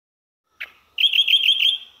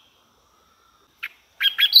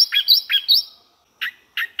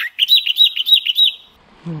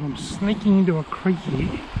Well, I'm sneaking into a creek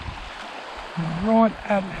here, right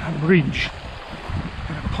at a bridge,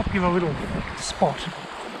 at a popular little spot.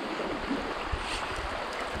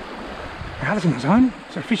 Now that's in the zone.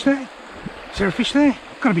 Is there a fish there? Is there a fish there?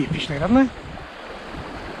 Got to be a fish there, doesn't there?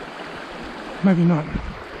 Maybe not.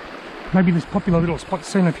 Maybe this popular little spot's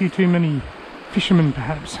seen a few too many fishermen,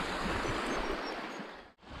 perhaps.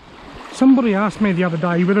 Somebody asked me the other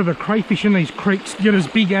day whether the crayfish in these creeks get as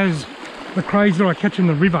big as the crays that I catch in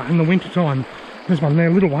the river in the winter time. There's one there,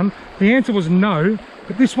 a little one. The answer was no,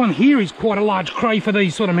 but this one here is quite a large cray for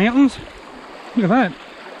these sort of mountains. Look at that.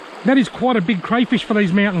 That is quite a big crayfish for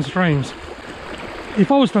these mountain streams. If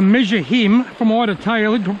I was to measure him from eye to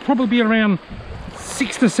tail, it would probably be around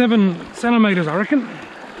 6 to 7 centimetres, I reckon.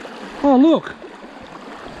 Oh look!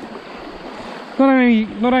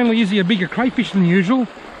 Not only is he a bigger crayfish than usual,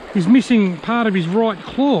 he's missing part of his right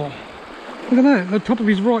claw. Look at that, the top of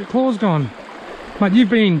his right claw's gone. Mate, you've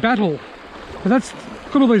been in battle. But that's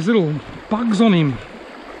got all these little bugs on him.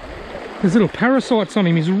 There's little parasites on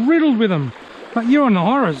him, he's riddled with them. But you're on the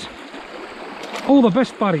horrors. All the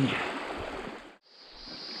best, buddy.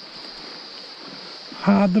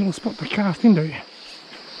 Hard little spot to cast into.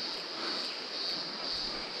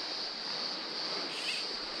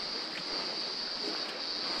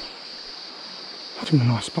 That's in a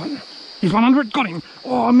nice spot. He's one under it, got him.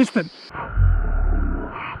 Oh, I missed it.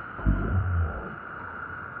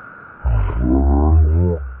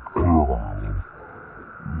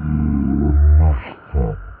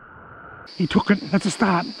 He took it. That's a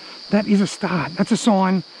start. That is a start. That's a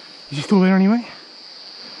sign. Is he still there anyway?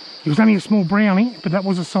 He was only a small brownie, but that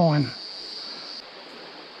was a sign.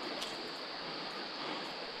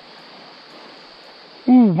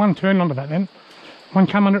 Ooh, one turned onto that then. One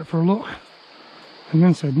came under it for a look. And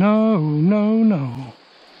then said, no, no, no.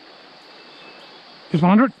 There's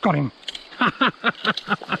one under it. Got him.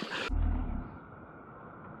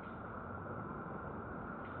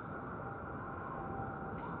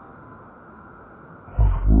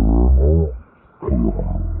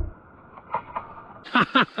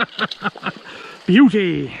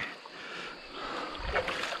 Beauty.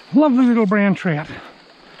 Lovely little brown trout.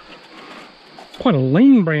 Quite a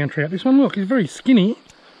lean brown trout. This one, look, he's very skinny.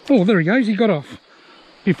 Oh, there he goes. He got off.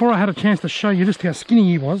 Before I had a chance to show you just how skinny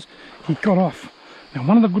he was, he got off. Now,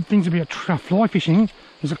 one of the good things about fly fishing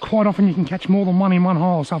is that quite often you can catch more than one in one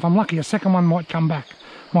hole. So if I'm lucky, a second one might come back,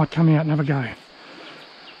 might come out and have a go.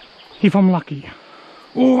 If I'm lucky.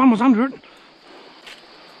 Oh, one was under it.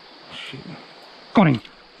 Shit. Got him.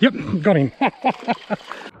 Yep, got him.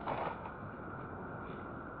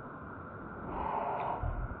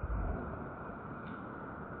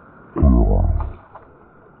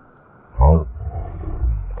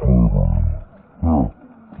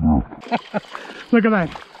 Look at that.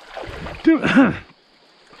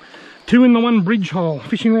 Two in the one bridge hole,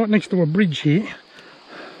 fishing right next to a bridge here.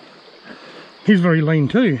 He's very lean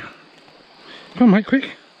too. Come on mate,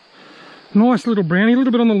 quick. Nice little brownie, a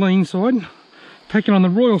little bit on the lean side. Taking on the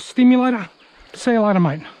Royal Stimulator. See you later,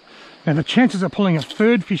 mate. Now the chances of pulling a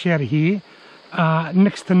third fish out of here are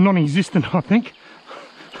next to non-existent, I think.